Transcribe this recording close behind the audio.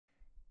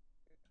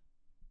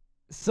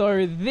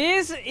So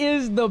this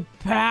is the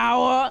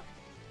power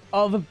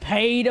of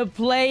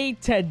pay-to-play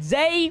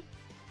today.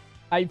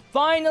 I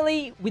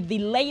finally, with the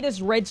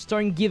latest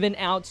redstone given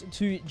out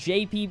to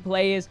JP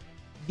players,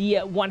 the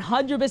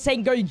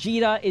 100%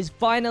 Gogeta is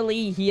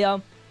finally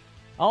here.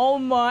 Oh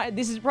my,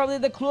 this is probably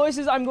the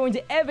closest I'm going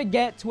to ever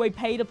get to a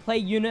pay-to-play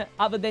unit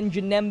other than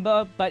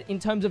Janemba. But in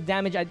terms of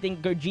damage, I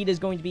think Gogeta is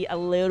going to be a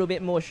little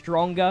bit more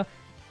stronger.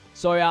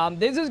 So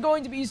this is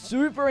going to be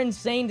super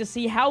insane to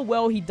see how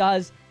well he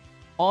does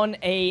on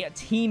a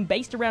team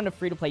based around a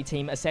free-to-play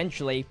team,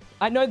 essentially.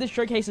 I know this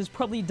showcase is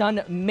probably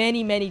done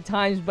many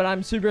times, but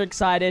I'm super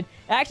excited.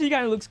 It actually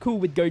kind of looks cool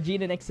with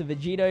Gogeta next to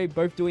Vegito,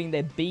 both doing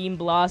their beam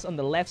blast on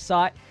the left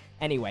side.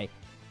 Anyway,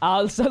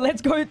 so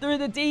let's go through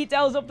the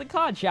details of the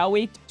card, shall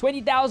we?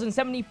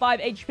 20,075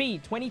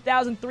 HP,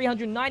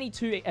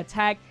 20,392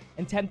 attack,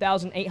 and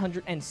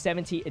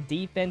 10,870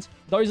 defense.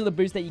 Those are the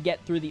boosts that you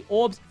get through the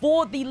orbs.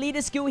 For the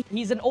leader skill,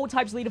 he's an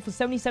all-types leader for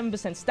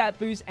 77% stat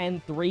boost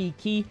and 3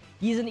 key.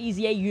 He's an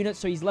easy A unit,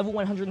 so he's level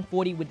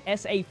 140 with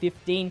SA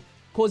 15.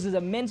 Causes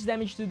immense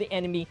damage to the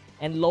enemy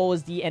and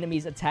lowers the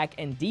enemy's attack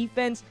and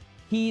defense.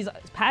 His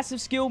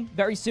passive skill,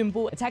 very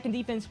simple. Attack and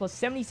defense plus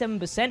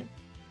 77%.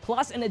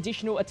 Plus an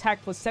additional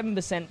attack plus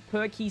 7%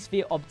 per key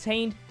sphere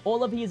obtained.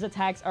 All of his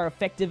attacks are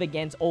effective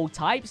against all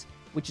types,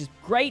 which is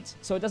great,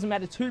 so it doesn't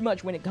matter too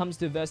much when it comes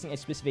to versing a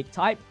specific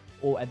type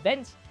or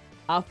event.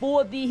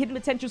 For the hidden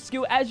potential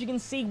skill, as you can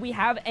see, we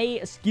have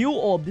a skill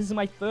orb. This is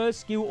my first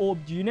skill orb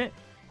unit.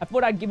 I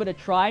thought I'd give it a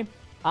try.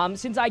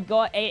 Since I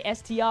got a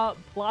STR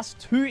plus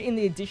 2 in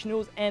the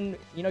additionals, and,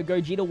 you know,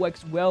 Gogeta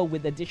works well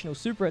with additional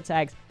super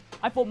attacks,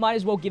 I thought might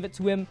as well give it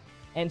to him.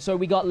 And so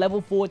we got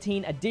level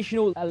 14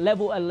 additional,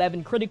 level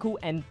 11 critical,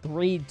 and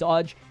 3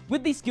 dodge.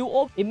 With the skill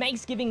orb, it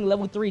makes giving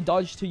level 3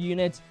 dodge to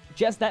units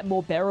just that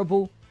more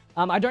bearable.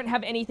 I don't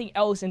have anything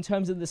else in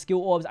terms of the skill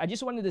orbs. I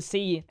just wanted to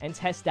see and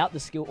test out the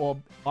skill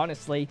orb,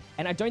 honestly.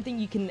 And I don't think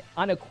you can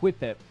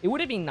unequip it. It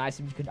would have been nice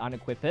if you could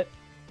unequip it.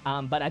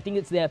 But I think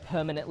it's there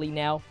permanently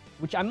now,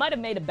 which I might have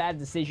made a bad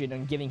decision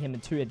on giving him a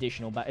 2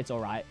 additional, but it's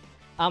alright.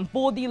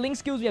 For the link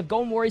skills, we have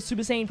Golden Warrior,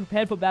 Super Saiyan,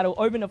 Prepared for Battle,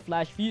 Open a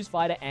Flash, Fuse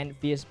Fighter, and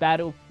Fierce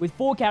Battle. With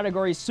 4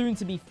 categories, soon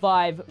to be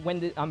 5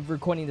 when I'm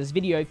recording this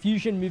video.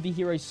 Fusion, Movie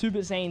Heroes, Super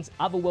Saiyans,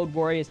 Otherworld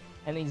Warriors,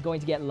 and then he's going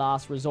to get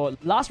Last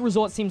Resort. Last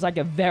Resort seems like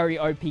a very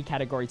OP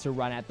category to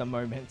run at the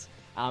moment.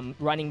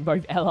 Running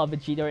both LR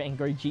Vegito and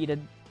Gogeta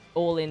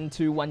all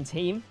into one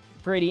team.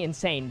 Pretty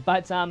insane.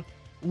 But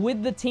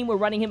with the team, we're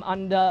running him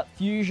under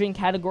Fusion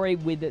category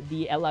with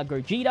the LR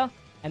Gogeta.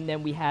 And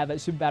then we have a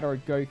Super Battle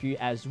Goku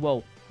as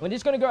well. We're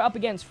just going to go up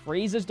against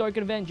Frieza's Dokkan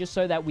event just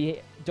so that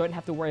we don't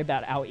have to worry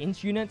about our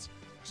int units.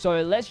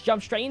 So let's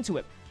jump straight into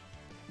it.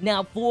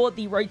 Now, for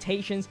the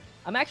rotations,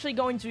 I'm actually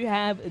going to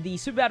have the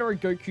Super Battle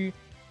Goku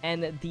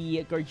and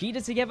the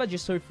Gogeta together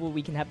just so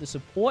we can have the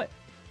support.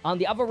 On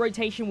the other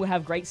rotation, we'll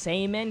have Great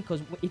Saiyaman,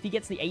 because if he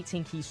gets the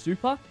 18-key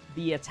super,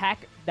 the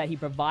attack that he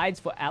provides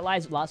for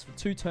allies lasts for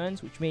 2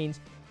 turns, which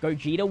means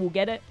Gogeta will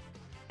get it.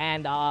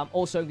 And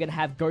also going to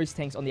have Ghost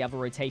Tanks on the other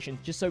rotation,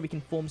 just so we can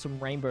form some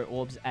Rainbow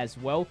Orbs as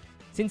well,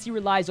 since he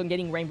relies on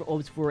getting Rainbow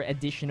Orbs for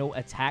additional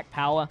attack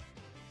power.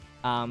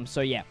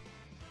 So yeah.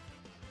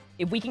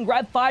 If we can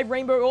grab 5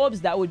 Rainbow Orbs,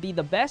 that would be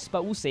the best,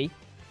 but we'll see.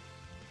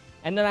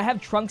 And then I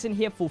have Trunks in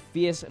here for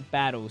Fierce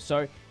Battle. So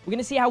we're going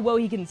to see how well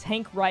he can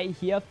tank right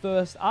here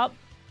first up.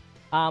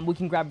 We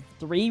can grab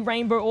 3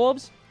 Rainbow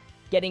Orbs,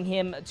 getting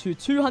him to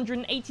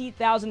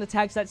 280,000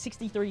 attacks. That's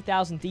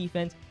 63,000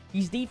 defense.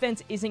 His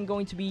defense isn't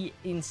going to be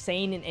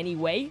insane in any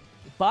way,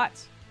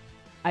 but,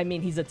 I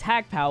mean, his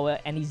attack power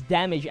and his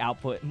damage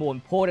output, more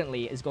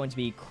importantly, is going to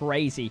be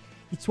crazy.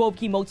 His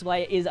 12-key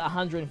multiplier is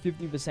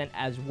 150%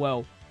 as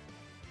well.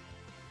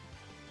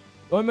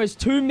 Almost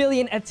 2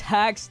 million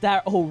attacks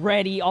that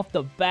already off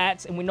the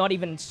bat, and we're not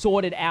even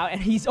sorted out,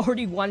 and he's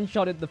already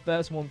one-shotted the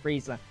first one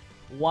Frieza.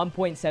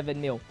 1.7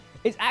 mil.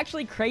 It's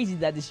actually crazy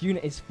that this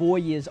unit is 4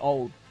 years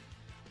old.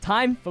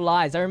 Time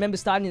flies. I remember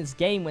starting this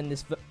game when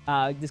this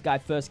guy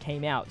first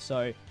came out,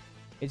 so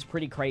it's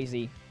pretty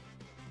crazy.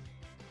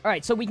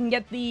 Alright, so we can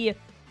get the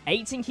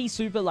 18-key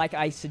super like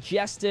I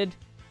suggested.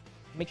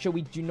 Make sure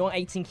we do not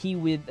 18-key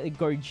with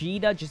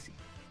Gogeta. Just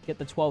get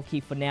the 12-key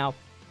for now.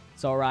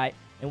 It's alright.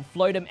 And we'll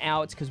float him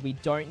out because we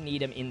don't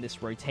need him in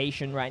this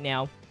rotation right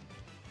now.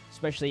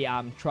 Especially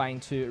trying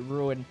to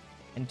ruin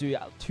and do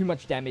too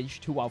much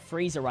damage to our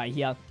Frieza right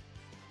here.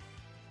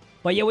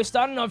 But yeah, we're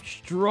starting off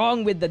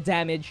strong with the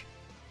damage.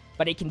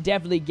 But it can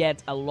definitely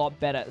get a lot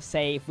better.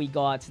 Say if we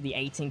got the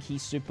 18-key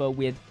super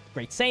with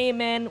Great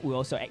Saiyaman, we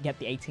also get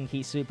the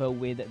 18-key super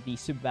with the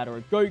Super Battle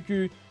of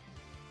Goku.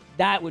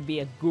 That would be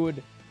a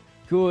good,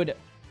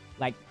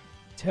 like,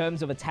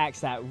 terms of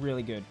attacks that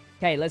really good.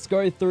 Okay, let's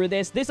go through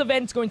this. This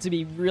event's going to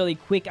be really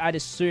quick, I'd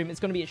assume. It's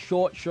going to be a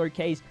short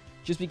showcase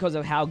just because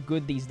of how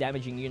good these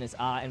damaging units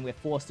are, and we're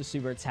forced to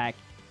super attack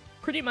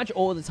pretty much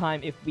all the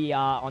time if we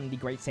are on the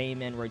Great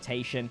Saiyaman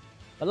rotation.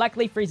 But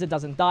luckily, Frieza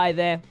doesn't die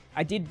there.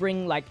 I did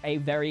bring, like, a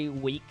very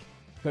weak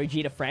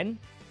Gogeta friend.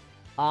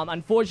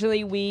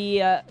 Unfortunately,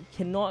 we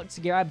cannot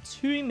grab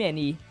too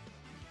many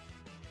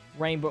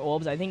Rainbow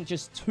Orbs. I think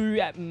just 2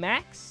 at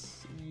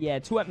max. Yeah,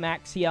 2 at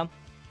max here.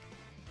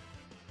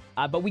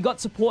 But we got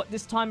support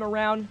this time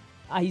around.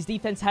 His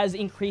defense has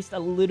increased a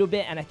little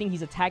bit, and I think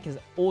his attack has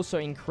also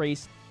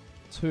increased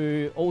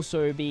to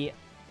also be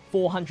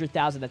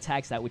 400,000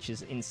 attack stat, which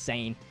is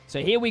insane. So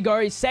here we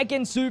go.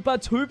 Second super,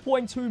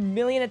 2.2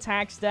 million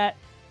attack stat.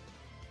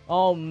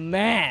 Oh,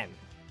 man.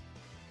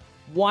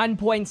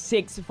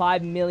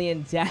 1.65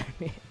 million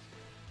damage.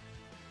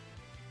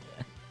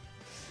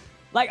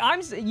 Like,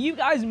 you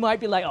guys might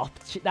be like, oh,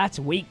 that's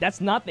weak.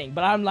 That's nothing.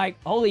 But I'm like,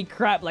 holy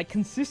crap. Like,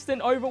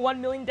 consistent over 1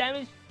 million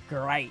damage?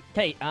 Great.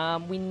 Okay,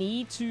 we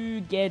need to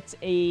get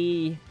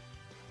a...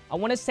 I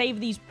want to save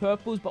these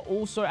purples, but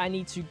also I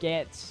need to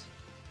get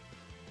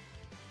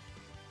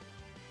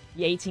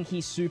the 18 key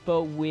super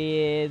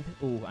with...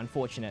 Ooh,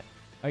 unfortunate.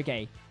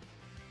 Okay.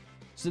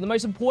 So the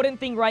most important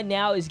thing right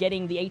now is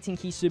getting the 18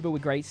 key super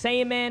with Great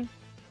Saiyaman.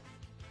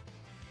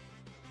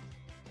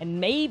 And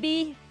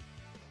maybe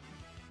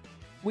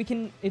we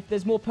can, if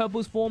there's more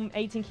purples, form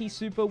 18 key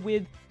super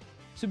with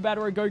Super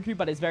Battle Goku,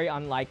 but it's very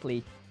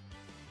unlikely.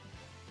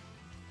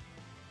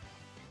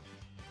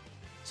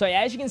 So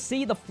as you can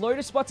see, the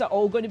floater spots are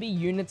all going to be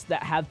units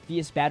that have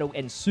Fierce Battle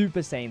and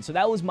Super Saiyan. So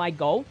that was my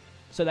goal,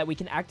 so that we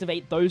can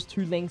activate those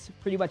 2 links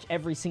pretty much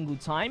every single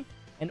time.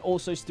 And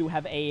also still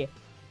have a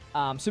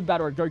Super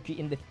Battle Goku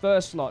in the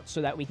first slot,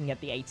 so that we can get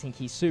the 18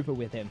 key super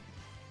with him.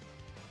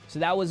 So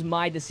that was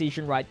my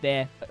decision right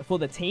there for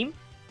the team.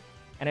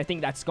 And I think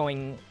that's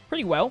going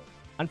pretty well.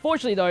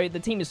 Unfortunately, though, the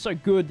team is so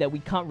good that we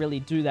can't really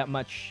do that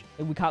much.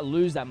 We can't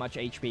lose that much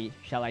HP,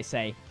 shall I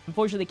say.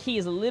 Unfortunately, the key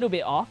is a little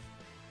bit off.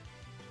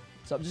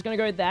 So I'm just going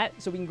to go with that.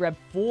 So we can grab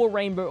 4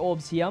 Rainbow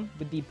Orbs here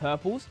with the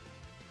purples.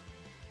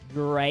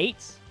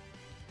 Great.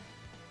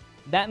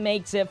 That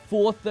makes it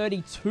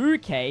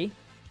 432k.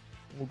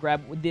 We'll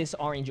grab this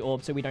orange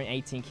orb so we don't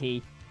 18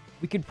 key.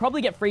 We could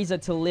probably get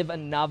Frieza to live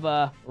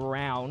another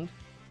round.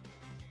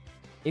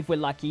 If we're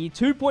lucky.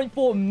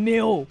 2.4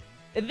 mil.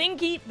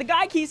 The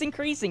guy keeps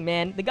increasing,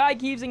 man. The guy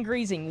keeps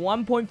increasing.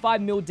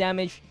 1.5 mil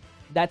damage.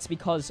 That's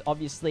because,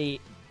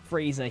 obviously,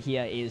 Frieza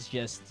here is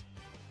just...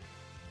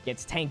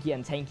 gets tankier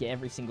and tankier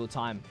every single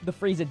time. The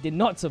Frieza did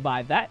not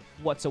survive that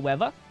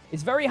whatsoever.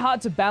 It's very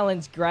hard to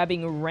balance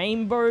grabbing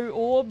rainbow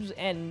orbs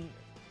and,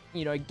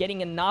 you know,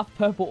 getting enough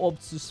purple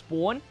orbs to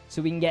spawn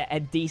so we can get a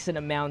decent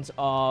amount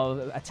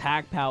of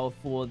attack power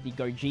for the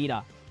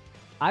Gogeta.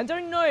 I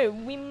don't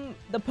know.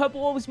 The purple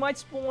orbs might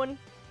spawn.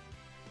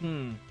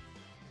 I'm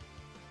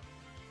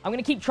going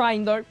to keep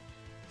trying, though.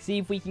 See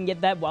if we can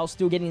get that while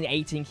still getting the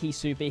 18 key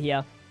super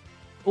here.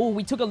 Oh,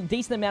 we took a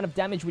decent amount of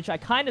damage, which I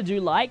kind of do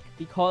like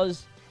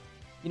because...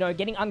 you know,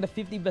 getting under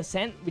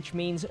 50%, which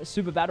means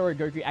Super Battle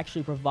Goku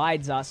actually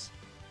provides us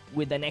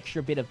with an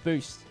extra bit of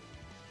boost.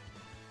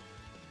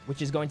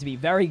 Which is going to be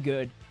very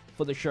good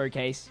for the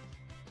showcase.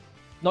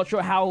 Not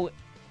sure how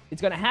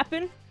it's going to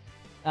happen,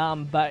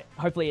 but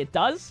hopefully it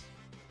does.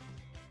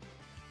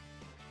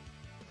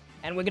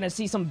 And we're going to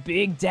see some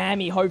big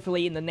dammy,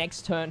 hopefully, in the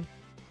next turn.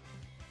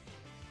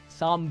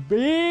 Some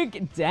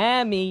big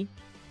dammy.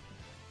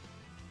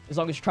 As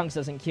long as Trunks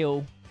doesn't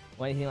kill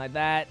or anything like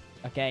that.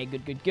 Okay,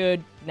 good, good,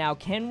 good. Now,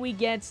 can we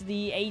get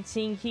the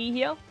 18 key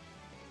here?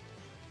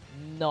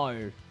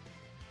 No.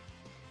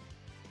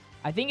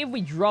 I think if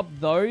we drop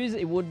those,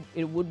 it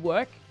would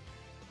work.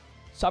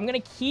 So I'm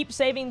going to keep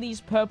saving these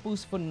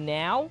purples for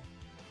now.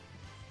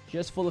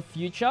 Just for the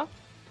future.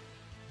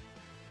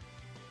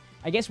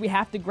 I guess we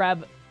have to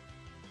grab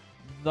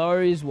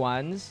those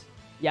ones.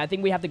 Yeah, I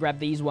think we have to grab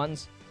these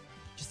ones.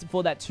 Just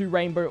for that 2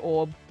 rainbow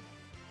orb.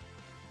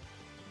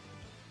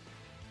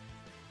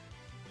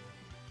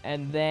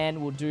 And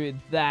then we'll do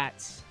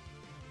that.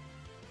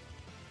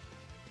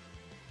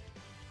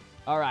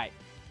 Alright.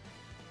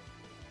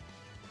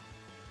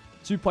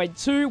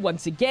 2.2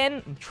 once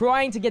again. I'm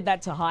trying to get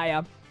that to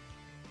higher.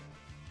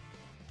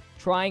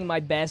 Trying my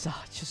best.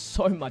 Oh, just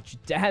so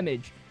much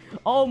damage.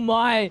 Oh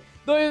my.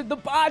 The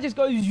bar just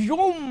goes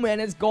zoom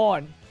and it's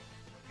gone.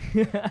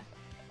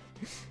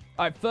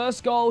 Alright,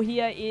 first goal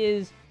here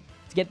is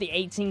to get the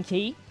 18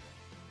 key.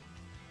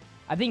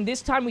 I think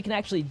this time we can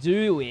actually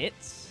do it.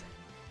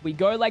 We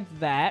go like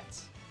that,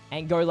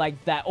 and go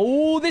like that.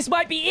 Oh, this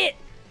might be it!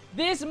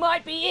 This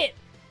might be it!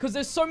 Because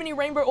there's so many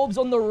rainbow orbs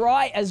on the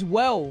right as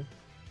well.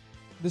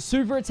 The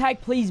super attack,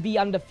 please be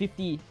under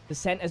 50%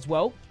 as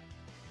well.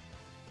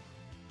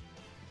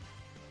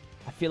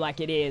 I feel like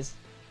it is.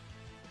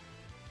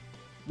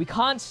 We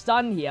can't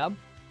stun here,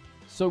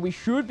 so we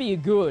should be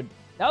good.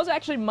 That was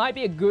actually might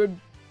be a good...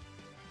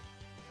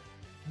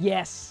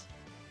 Yes.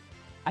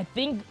 I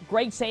think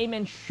Great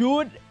Saiyaman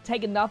should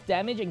take enough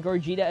damage, and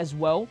Gogeta as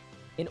well,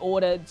 in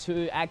order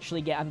to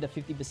actually get under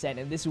 50%.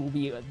 And this will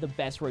be the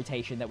best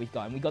rotation that we've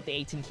got. And we got the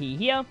 18 key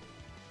here.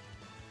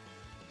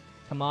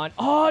 Come on.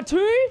 Oh,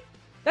 2?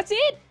 That's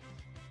it?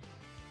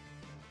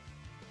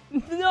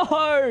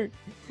 No.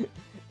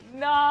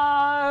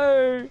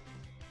 No.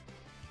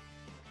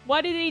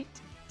 Why did he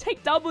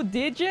take double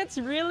digits?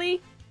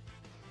 Really?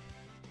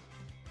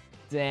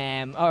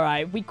 Damn.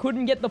 Alright, we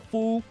couldn't get the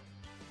full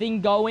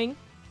thing going.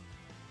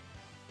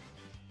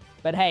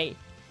 But hey,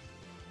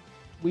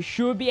 we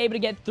should be able to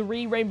get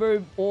 3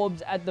 rainbow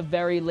orbs at the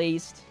very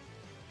least.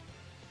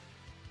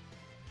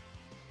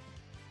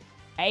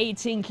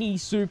 18 key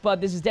super.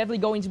 This is definitely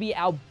going to be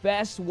our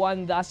best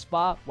one thus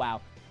far.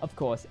 Wow, of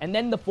course. And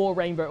then the 4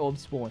 rainbow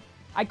orbs spawn.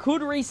 I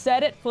could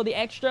reset it for the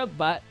extra,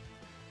 but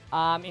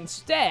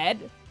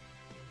instead,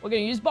 we're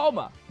going to use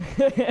Bulma.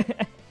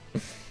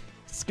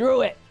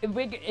 Screw it.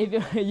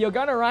 If you're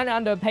going to run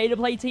under a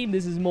pay-to-play team,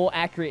 this is more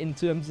accurate in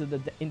terms of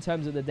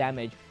the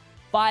damage.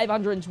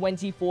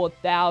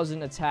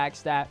 524,000 attack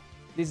stat.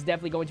 This is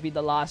definitely going to be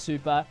the last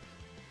super.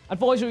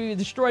 Unfortunately, we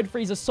destroyed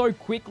Frieza so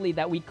quickly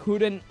that we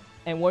couldn't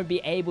and won't be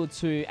able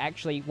to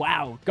actually...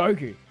 Wow,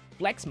 Goku.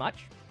 Flex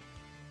much.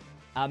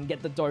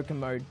 Get the Dokkan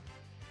mode.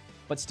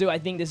 But still, I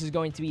think this is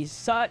going to be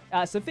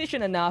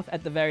sufficient enough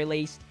at the very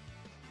least.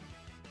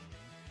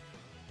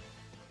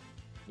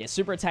 Yeah,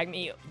 super attack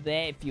me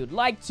there if you'd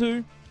like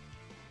to.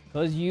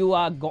 Because you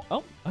are...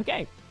 Oh,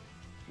 okay.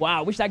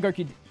 Wow, wish that Goku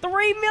did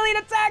 3 million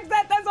attacks.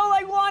 That's all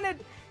I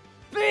wanted.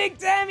 Big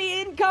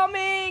Tammy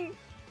incoming.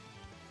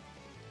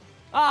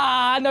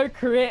 Ah, no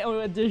crit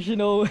or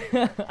additional.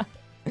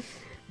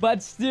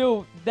 But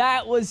still,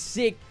 that was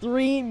sick.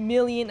 3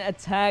 million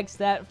attack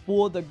stat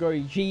for the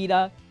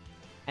Gogeta.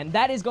 And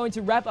that is going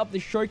to wrap up the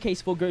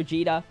showcase for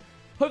Gogeta.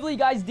 Hopefully you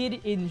guys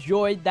did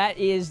enjoy. That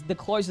is the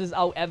closest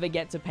I'll ever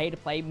get to pay to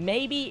play.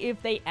 Maybe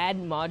if they add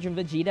Margin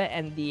Vegeta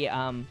and the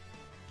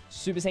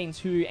Super Saiyan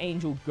 2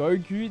 Angel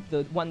Goku,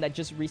 the one that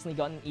just recently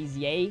got an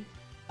EZA,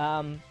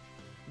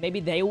 maybe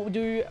they will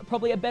do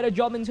probably a better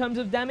job in terms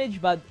of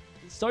damage. But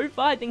so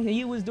far, I think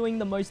he was doing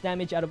the most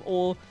damage out of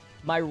all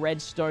my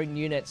redstone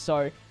units.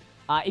 So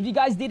if you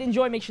guys did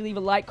enjoy, make sure to leave a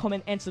like,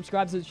 comment, and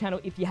subscribe to the channel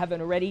if you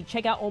haven't already.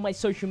 Check out all my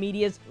social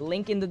medias,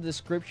 link in the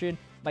description,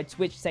 my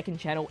Twitch second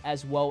channel,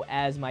 as well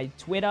as my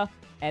Twitter.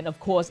 And of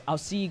course, I'll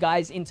see you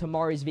guys in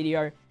tomorrow's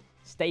video.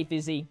 Stay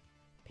fizzy.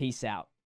 Peace out.